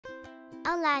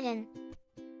Aladdin.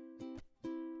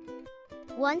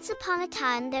 Once upon a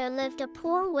time there lived a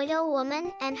poor widow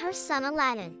woman and her son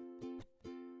Aladdin.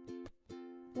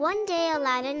 One day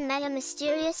Aladdin met a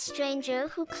mysterious stranger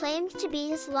who claimed to be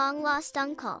his long-lost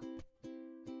uncle.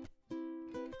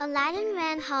 Aladdin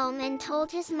ran home and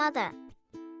told his mother.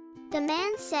 The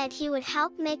man said he would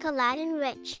help make Aladdin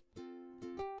rich.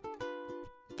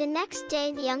 The next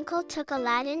day the uncle took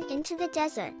Aladdin into the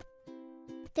desert.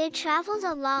 They traveled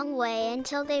a long way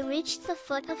until they reached the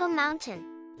foot of a mountain.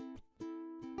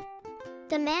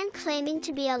 The man claiming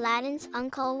to be Aladdin's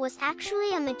uncle was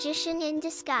actually a magician in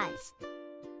disguise.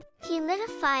 He lit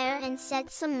a fire and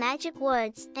said some magic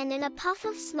words, and in a puff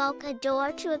of smoke a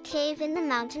door to a cave in the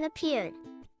mountain appeared.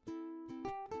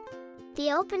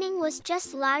 The opening was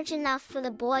just large enough for the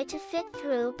boy to fit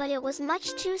through, but it was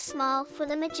much too small for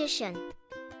the magician.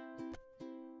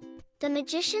 The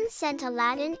magician sent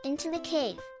Aladdin into the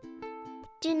cave.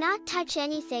 "Do not touch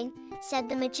anything," said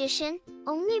the magician,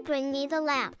 "only bring me the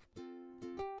lamp."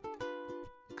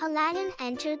 Aladdin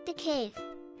entered the cave.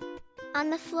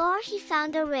 On the floor he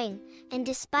found a ring, and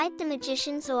despite the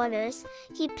magician's orders,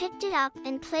 he picked it up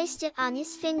and placed it on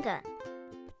his finger.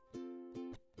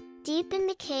 Deep in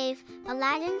the cave,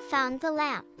 Aladdin found the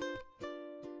lamp.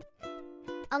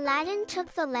 Aladdin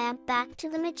took the lamp back to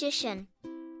the magician.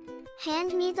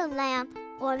 "Hand me the lamp,"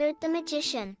 ordered the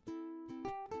magician.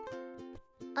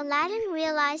 Aladdin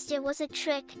realized it was a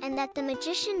trick and that the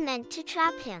magician meant to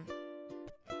trap him.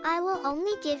 "I will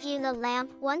only give you the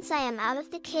lamp once I am out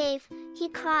of the cave," he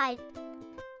cried.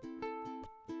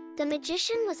 The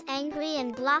magician was angry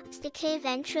and blocked the cave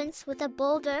entrance with a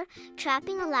boulder,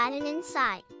 trapping Aladdin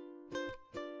inside.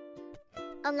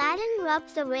 Aladdin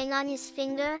rubbed the ring on his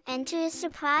finger, and to his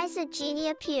surprise a genie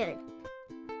appeared.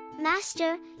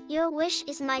 "Master, your wish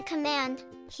is my command,"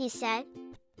 he said.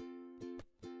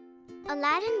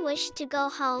 Aladdin wished to go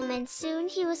home, and soon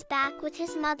he was back with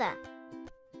his mother.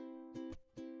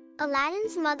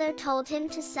 Aladdin's mother told him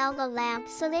to sell the lamp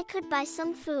so they could buy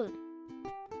some food.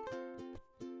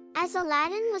 As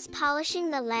Aladdin was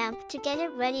polishing the lamp to get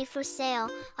it ready for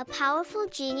sale, a powerful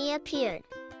genie appeared.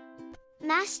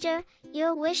 "Master,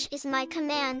 your wish is my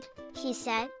command," he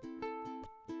said.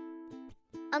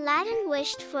 Aladdin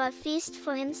wished for a feast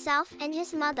for himself and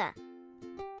his mother.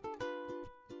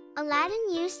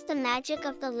 Aladdin used the magic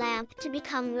of the lamp to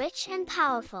become rich and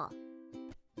powerful.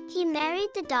 He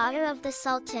married the daughter of the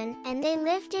Sultan, and they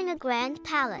lived in a grand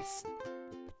palace.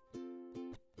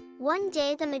 One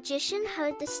day the magician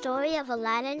heard the story of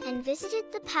Aladdin and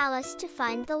visited the palace to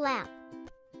find the lamp.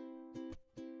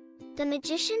 The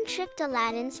magician tricked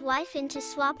Aladdin's wife into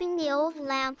swapping the old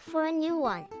lamp for a new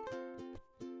one.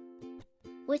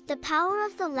 With the power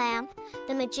of the lamp,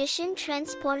 the magician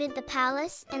transported the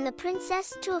palace and the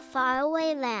princess to a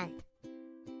faraway land.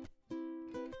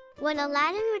 When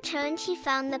Aladdin returned, he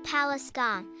found the palace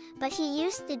gone, but he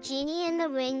used the genie in the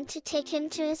ring to take him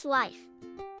to his wife.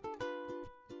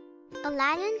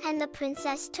 Aladdin and the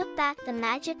princess took back the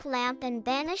magic lamp and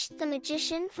banished the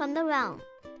magician from the realm.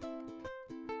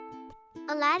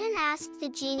 Aladdin asked the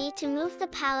genie to move the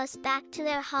palace back to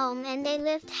their home, and they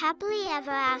lived happily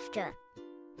ever after.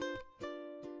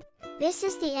 This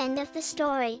is the end of the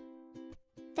story.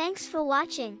 Thanks for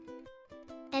watching.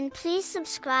 And please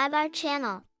subscribe our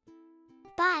channel.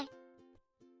 Bye.